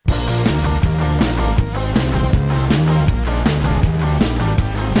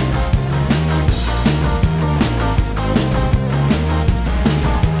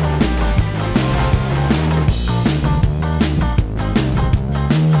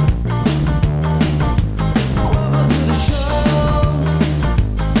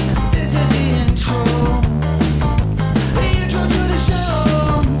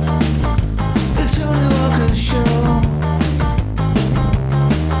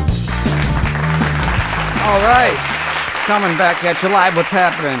All right. Coming back at you live. What's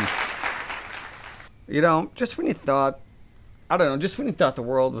happening? You know, just when you thought, I don't know, just when you thought the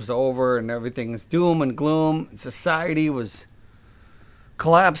world was over and everything's doom and gloom, and society was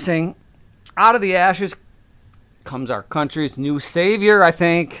collapsing, out of the ashes comes our country's new savior, I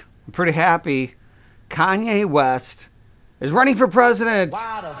think. I'm pretty happy. Kanye West is running for president.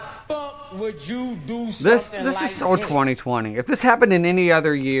 Why the fuck would you do something This like is so this? 2020. If this happened in any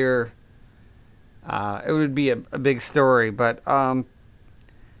other year, it would be a big story. But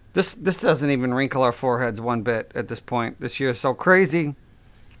this doesn't even wrinkle our foreheads one bit at this point. This year is so crazy.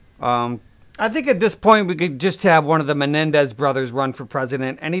 I think at this point we could just have one of the Menendez brothers run for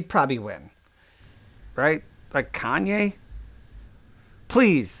president, and he'd probably win. Right? Like Kanye?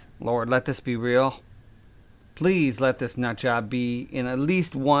 Please, Lord, let this be real. Please let this nutjob be in at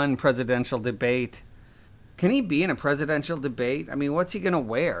least one presidential debate. Can he be in a presidential debate? I mean, what's he going to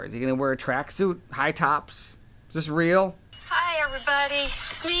wear? Is he going to wear a tracksuit, high tops? Is this real? Hi, everybody.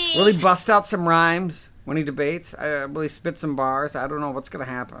 It's me. Will he bust out some rhymes when he debates? Will he spit some bars? I don't know what's going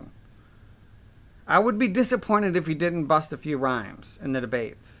to happen. I would be disappointed if he didn't bust a few rhymes in the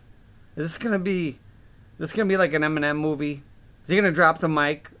debates. Is this going to be like an Eminem movie? Is he going to drop the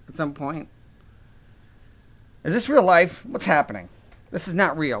mic at some point? Is this real life? What's happening? This is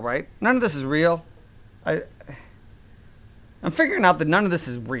not real, right? None of this is real. I'm figuring out that none of this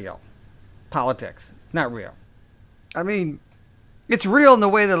is real. Politics. Not real. I mean, it's real in the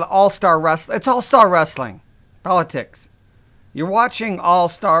way that all-star wrestling. It's all-star wrestling. Politics. You're watching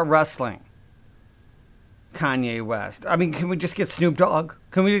all-star wrestling. Kanye West. I mean, can we just get Snoop Dogg?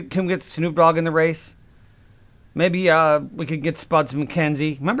 Can we get Snoop Dogg in the race? Maybe we could get Spuds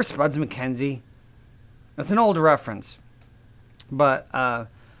McKenzie. Remember Spuds McKenzie? That's an old reference. But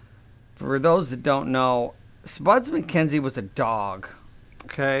for those that don't know, Spuds McKenzie was a dog.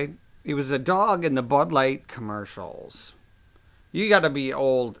 Okay? He was a dog in the Bud Light commercials. You got to be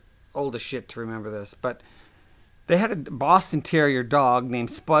old as shit to remember this. But they had a Boston Terrier dog named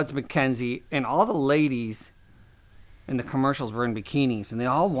Spuds McKenzie, and all the ladies in the commercials were in bikinis, and they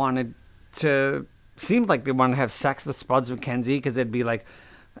all seemed like they wanted to have sex with Spuds McKenzie because they'd be like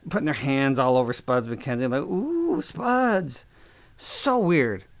putting their hands all over Spuds McKenzie. I'm like, ooh, Spuds. So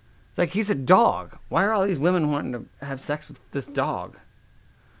weird. It's like, he's a dog. Why are all these women wanting to have sex with this dog?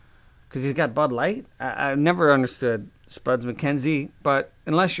 Because he's got Bud Light? I've never understood Spuds McKenzie, but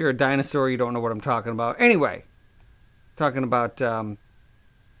unless you're a dinosaur, you don't know what I'm talking about. Anyway, talking about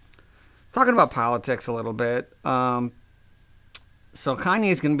politics a little bit. So Kanye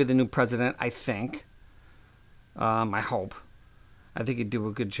is going to be the new president, I think. I hope. I think he'd do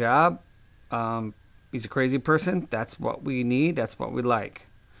a good job. He's a crazy person. That's what we need. That's what we like.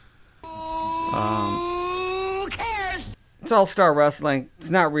 Who cares? It's all-star wrestling. It's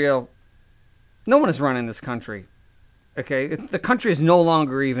not real. No one is running this country. Okay? The country is no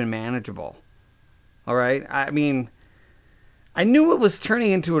longer even manageable. All right? I mean, I knew it was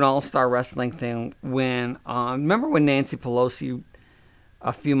turning into an all-star wrestling thing when, remember when Nancy Pelosi,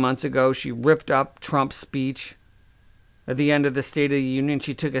 a few months ago, she ripped up Trump's speech at the end of the State of the Union.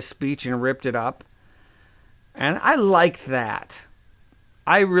 She took a speech and ripped it up. And I liked that.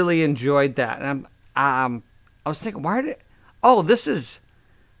 I really enjoyed that. And I was thinking, this is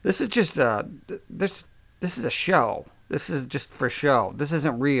just this is a show. This is just for show. This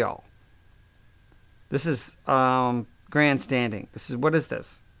isn't real. This is grandstanding. What is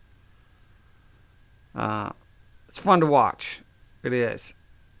this? It's fun to watch. It is.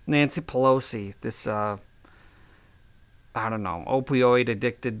 Nancy Pelosi, this I don't know, opioid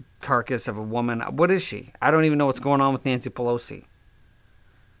addicted carcass of a woman. What is she? I don't even know what's going on with Nancy Pelosi.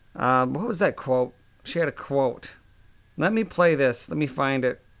 What was that quote? She had a quote. Let me play this. Let me find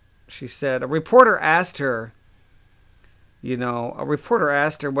it. She said, a reporter asked her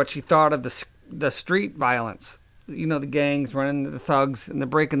what she thought of the street violence. You know, the gangs running, the thugs, and they're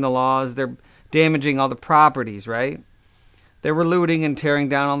breaking the laws. They're damaging all the properties, right? They were looting and tearing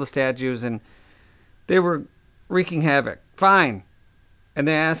down all the statues, and they were wreaking havoc. Fine. And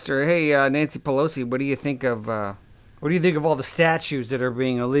they asked her, hey, Nancy Pelosi, what do you think of all the statues that are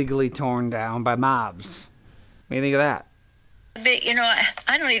being illegally torn down by mobs? What do you think of that? But, you know,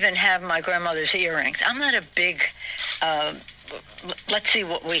 I don't even have my grandmother's earrings. I'm not a big, let's see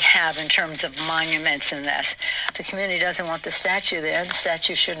what we have in terms of monuments in this. If the community doesn't want the statue there, the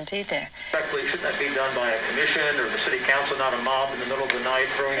statue shouldn't be there. Correctly, shouldn't that be done by a commission or the city council, not a mob in the middle of the night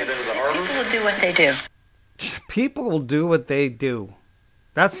throwing it into the harbor? People will do what they do. People will do what they do.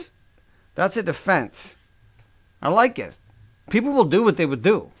 That's a defense. I like it. People will do what they would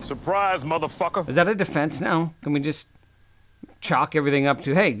do. Surprise, motherfucker. Is that a defense now? Can we just chalk everything up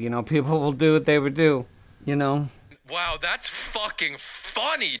to, hey, people will do what they would do? You know? Wow, that's fucking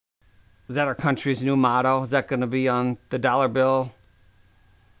funny. Is that our country's new motto? Is that going to be on the dollar bill?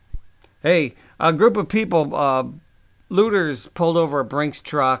 Hey, a group of people, looters, pulled over a Brinks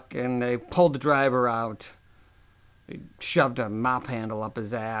truck and they pulled the driver out. They shoved a mop handle up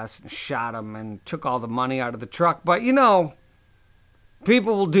his ass and shot him and took all the money out of the truck. But, you know,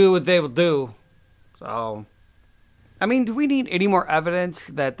 people will do what they will do. So, I mean, do we need any more evidence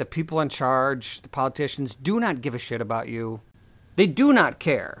that the people in charge, the politicians, do not give a shit about you? They do not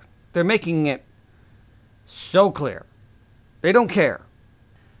care. They're making it so clear. They don't care.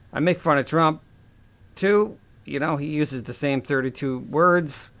 I make fun of Trump, too. You know, he uses the same 32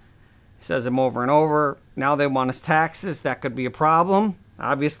 words. He says them over and over. Now they want his taxes. That could be a problem.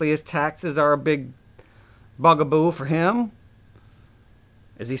 Obviously, his taxes are a big bugaboo for him.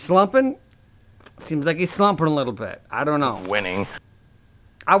 Is he slumping? Seems like he's slumping a little bit. I don't know. Winning.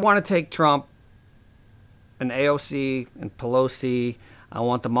 I want to take Trump and AOC and Pelosi. I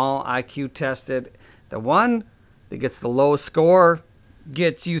want them all IQ tested. The one that gets the lowest score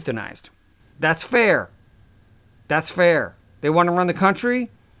gets euthanized. That's fair. That's fair. They want to run the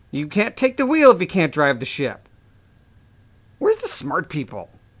country. You can't take the wheel if you can't drive the ship. Where's the smart people?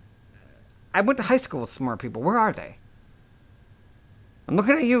 I went to high school with smart people. Where are they? I'm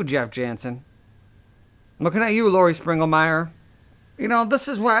looking at you, Jeff Jansen. I'm looking at you, Lori Springelmeyer. You know, this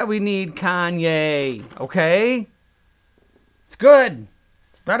is why we need Kanye, okay? It's good.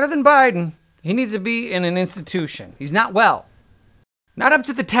 It's better than Biden. He needs to be in an institution. He's not well. Not up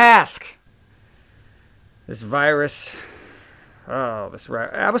to the task. This virus.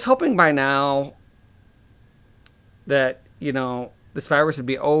 I was hoping by now that, you know, this virus would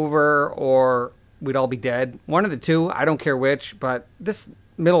be over or we'd all be dead. One of the two. I don't care which. But this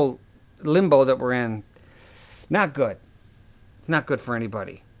middle limbo that we're in, not good. It's not good for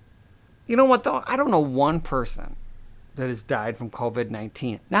anybody. You know what, though? I don't know one person that has died from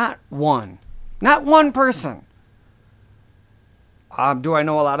COVID-19. Not one. Not one person. Do I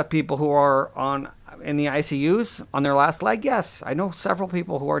know a lot of people who are in the ICUs on their last leg? Yes. I know several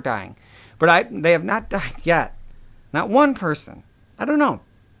people who are dying. But they have not died yet. Not one person. I don't know.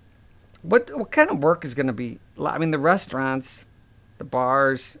 What kind of work is going to be? I mean, the restaurants, the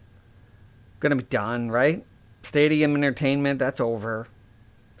bars, going to be done, right? Stadium entertainment, that's over.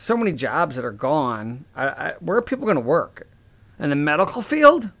 So many jobs that are gone. Where are people going to work? In the medical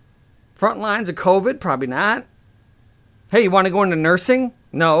field? Front lines of COVID? Probably not. Hey, you want to go into nursing?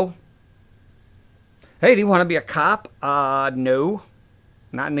 No. Hey, do you want to be a cop? No.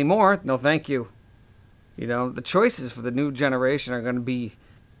 Not anymore. No, thank you. You know, the choices for the new generation are going to be,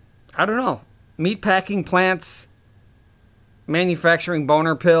 I don't know, meatpacking plants, manufacturing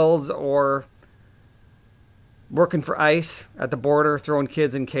boner pills, or working for ICE at the border, throwing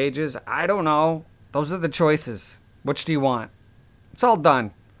kids in cages. I don't know. Those are the choices. Which do you want? It's all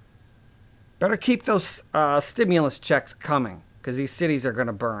done. Better keep those stimulus checks coming, because these cities are going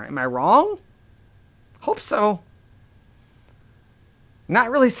to burn. Am I wrong? Hope so.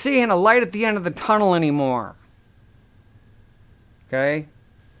 Not really seeing a light at the end of the tunnel anymore. Okay?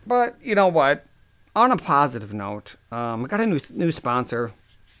 But, you know what? On a positive note, I got a new sponsor.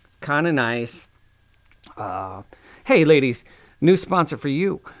 It's kind of nice. Hey, ladies, new sponsor for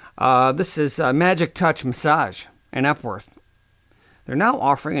you. This is Magic Touch Massage in Epworth. They're now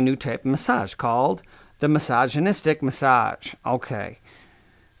offering a new type of massage called the Misogynistic massage. Okay.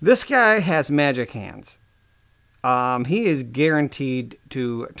 This guy has magic hands. He is guaranteed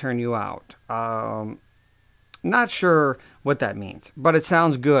to turn you out. Not sure what that means, but it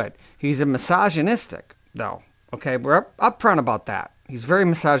sounds good. He's a misogynistic, though. Okay, we're upfront about that. He's very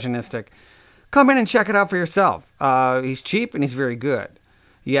misogynistic. Come in and check it out for yourself. He's cheap and he's very good.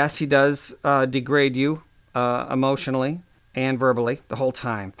 Yes, he does degrade you emotionally and verbally the whole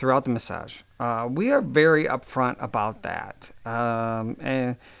time throughout the massage. We are very upfront about that.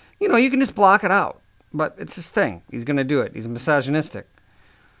 And, you know, you can just block it out. But it's his thing. He's going to do it. He's misogynistic.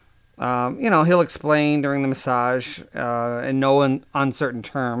 You know, he'll explain during the massage in no uncertain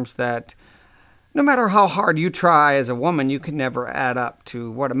terms that no matter how hard you try as a woman, you can never add up to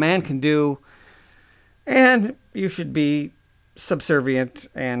what a man can do. And you should be subservient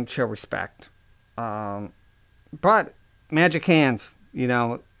and show respect. But magic hands, you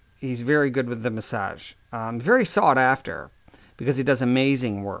know, he's very good with the massage. Very sought after because he does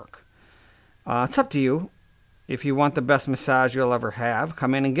amazing work. It's up to you. If you want the best massage you'll ever have,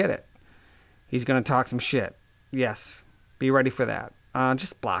 come in and get it. He's going to talk some shit. Yes, be ready for that.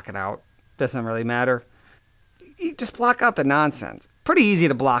 Just block it out. Doesn't really matter. You just block out the nonsense. Pretty easy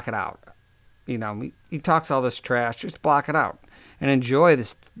to block it out. You know, he talks all this trash. Just block it out. And enjoy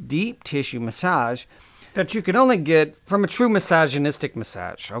this deep tissue massage that you can only get from a true misogynistic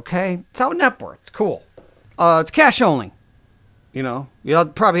massage, okay? It's out in Epworth. It's cool. It's cash only. You know, you'll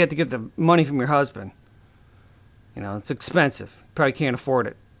probably have to get the money from your husband. You know, it's expensive. Probably can't afford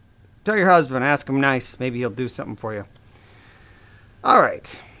it. Tell your husband, ask him nice. Maybe he'll do something for you. All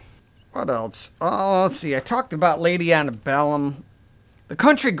right. What else? Oh, let's see. I talked about Lady Antebellum. The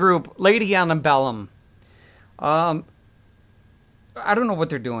country group, Lady Antebellum. I don't know what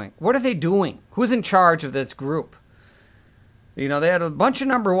they're doing. What are they doing? Who's in charge of this group? You know, they had a bunch of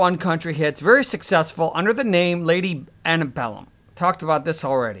 #1 country hits, very successful, under the name Lady Antebellum. Talked about this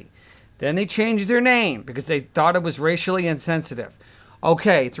already. Then they changed their name because they thought it was racially insensitive.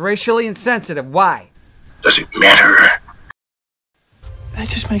 Okay, it's racially insensitive. Why? Does it matter? That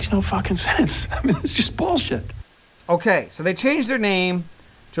just makes no fucking sense. I mean, it's just bullshit. Okay, so they changed their name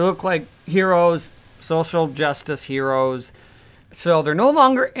to look like heroes, social justice heroes. So they're no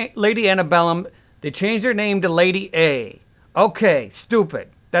longer Lady Antebellum. They changed their name to Lady A. Okay, stupid.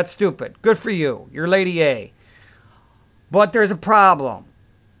 That's stupid. Good for you. You're Lady A. But there's a problem.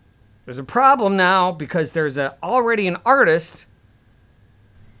 There's a problem now because there's already an artist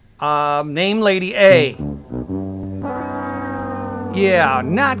named Lady A. Yeah,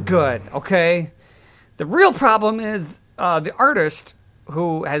 not good, okay? The real problem is the artist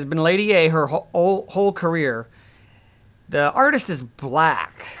who has been Lady A her whole career. The artist is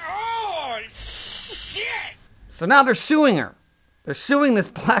black. Oh, shit! So now they're suing her. They're suing this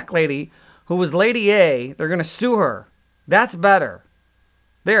black lady who was Lady A. They're going to sue her. That's better.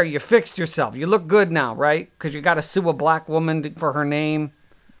 There, you fixed yourself. You look good now, right? Because you got to sue a black woman for her name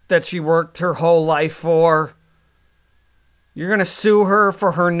that she worked her whole life for. You're going to sue her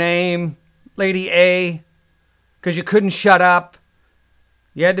for her name, Lady A, because you couldn't shut up.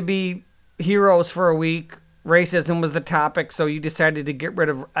 You had to be heroes for a week. Racism was the topic, so you decided to get rid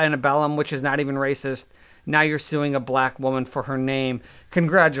of Antebellum, which is not even racist. Now you're suing a black woman for her name.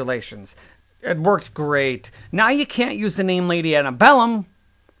 Congratulations. It worked great. Now you can't use the name Lady Antebellum,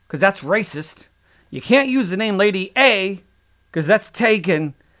 because that's racist. You can't use the name Lady A, because that's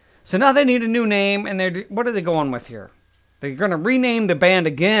taken. So now they need a new name, and what are they going with here? They're going to rename the band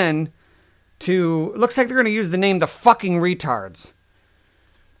again to... Looks like they're going to use the name The Fucking Retards.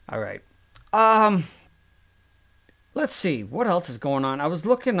 All right. Let's see. What else is going on? I was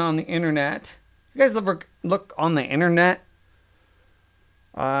looking on the internet. You guys ever look on the internet?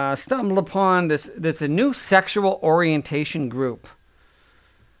 Stumbled upon this. There's a new sexual orientation group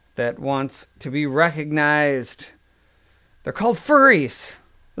that wants to be recognized. They're called Furries.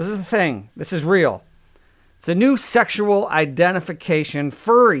 This is the thing. This is real. It's a new sexual identification,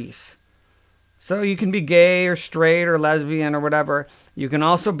 Furries. So you can be gay or straight or lesbian or whatever. You can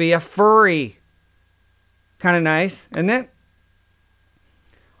also be a furry. Kind of nice, isn't it?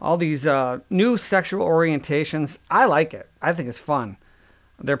 All these new sexual orientations. I like it. I think it's fun.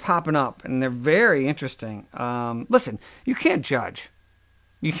 They're popping up, and they're very interesting. Listen, you can't judge.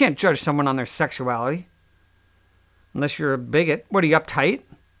 You can't judge someone on their sexuality. Unless you're a bigot. What are you, uptight?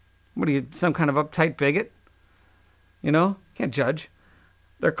 What are you, some kind of uptight bigot? You know? Can't judge.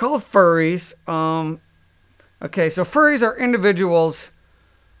 They're called furries. Okay, so furries are individuals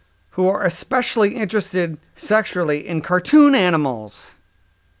who are especially interested sexually in cartoon animals.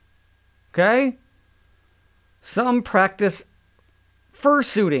 Okay? Some practice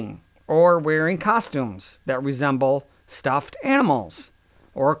fursuiting or wearing costumes that resemble stuffed animals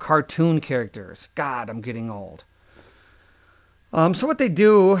or cartoon characters. God, I'm getting old. So what they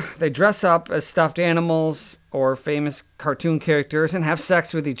do, they dress up as stuffed animals or famous cartoon characters and have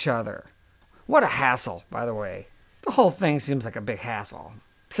sex with each other. What a hassle, by the way. The whole thing seems like a big hassle.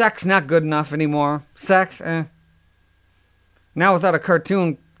 Sex not good enough anymore. Sex, Now without a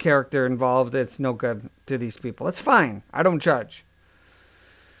cartoon character involved, it's no good to these people. It's fine. I don't judge.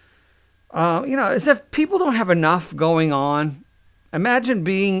 As if people don't have enough going on. Imagine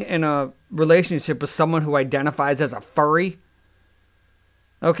being in a relationship with someone who identifies as a furry.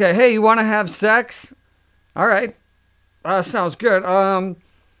 Okay, hey, you want to have sex? All right. Sounds good. Why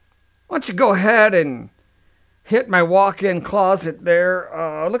don't you go ahead and hit my walk-in closet there.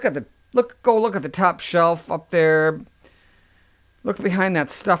 Go look at the top shelf up there. Look behind that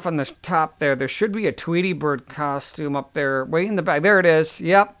stuff on the top there. There should be a Tweety Bird costume up there, way in the back. There it is.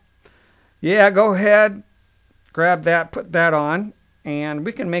 Yep. Yeah, go ahead. Grab that, put that on, and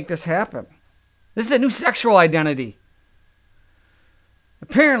we can make this happen. This is a new sexual identity.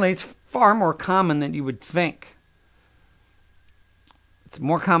 Apparently, it's far more common than you would think. It's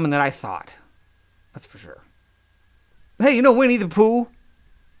more common than I thought. That's for sure. Hey, you know Winnie the Pooh?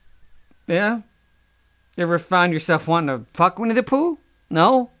 Yeah? You ever found yourself wanting to fuck Winnie the Pooh?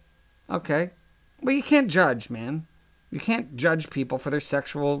 No? Okay. Well, you can't judge, man. You can't judge people for their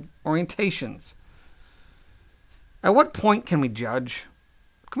sexual orientations. At what point can we judge?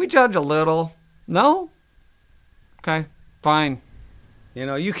 Can we judge a little? No? Okay, fine. You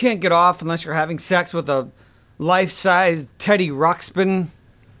know, you can't get off unless you're having sex with a life-sized Teddy Ruxpin,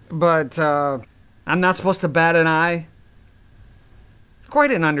 but I'm not supposed to bat an eye. It's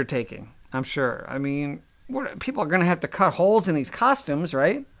quite an undertaking, I'm sure. I mean, people are going to have to cut holes in these costumes,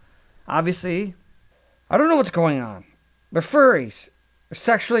 right? Obviously. I don't know what's going on. They're furries. They're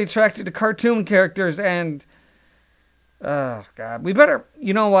sexually attracted to cartoon characters and... Oh, God. We better...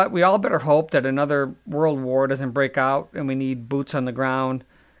 You know what? We all better hope that another world war doesn't break out and we need boots on the ground.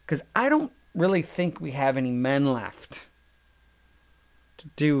 Because I don't really think we have any men left to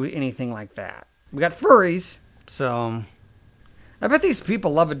do anything like that. We got furries, so... I bet these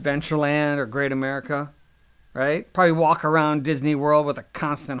people love Adventureland or Great America, right? Probably walk around Disney World with a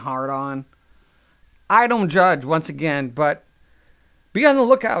constant hard-on. I don't judge, once again, but be on the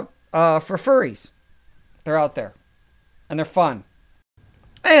lookout for furries. They're out there, and they're fun.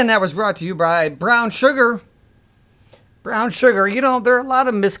 And that was brought to you by Brown Sugar. Brown Sugar, you know, there are a lot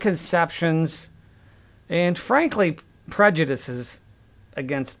of misconceptions and, frankly, prejudices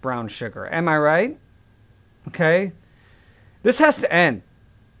against brown sugar. Am I right? Okay. This has to end.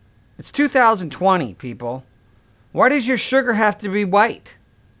 It's 2020, people. Why does your sugar have to be white?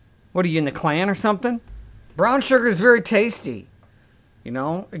 What are you, in the Klan or something? Brown sugar is very tasty. You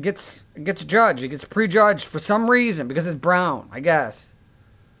know, it gets judged. It gets prejudged for some reason because it's brown, I guess.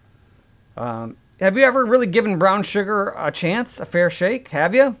 Have you ever really given brown sugar a chance, a fair shake?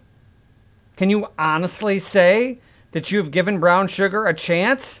 Have you? Can you honestly say that you've given brown sugar a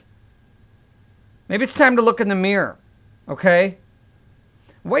chance? Maybe it's time to look in the mirror, okay?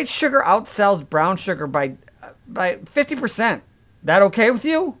 White sugar outsells brown sugar by 50%. That okay with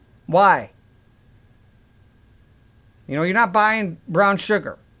you? Why? You know, you're not buying brown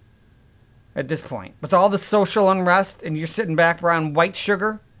sugar at this point. With all the social unrest and you're sitting back around white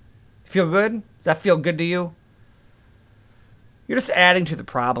sugar, feel good? Does that feel good to you? You're just adding to the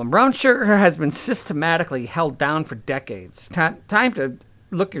problem. Brown sugar has been systematically held down for decades. Time to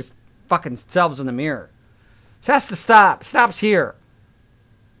look your fucking selves in the mirror. This has to stop. It stops here.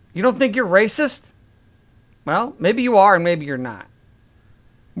 You don't think you're racist? Well, maybe you are and maybe you're not.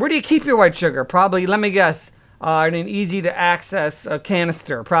 Where do you keep your white sugar? Probably, let me guess, in an easy-to-access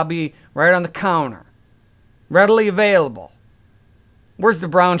canister. Probably right on the counter. Readily available. Where's the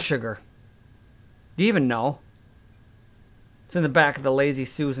brown sugar? Do you even know? It's in the back of the Lazy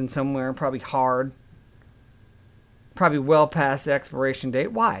Susan somewhere. Probably hard. Probably well past the expiration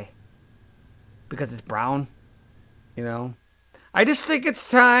date. Why? Because it's brown? You know? I just think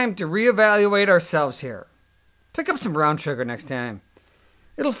it's time to reevaluate ourselves here. Pick up some brown sugar next time.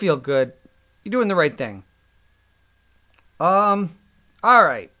 It'll feel good. You're doing the right thing.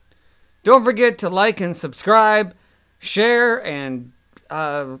 Alright. Don't forget to like and subscribe, share, and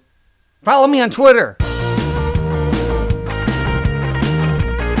follow me on Twitter.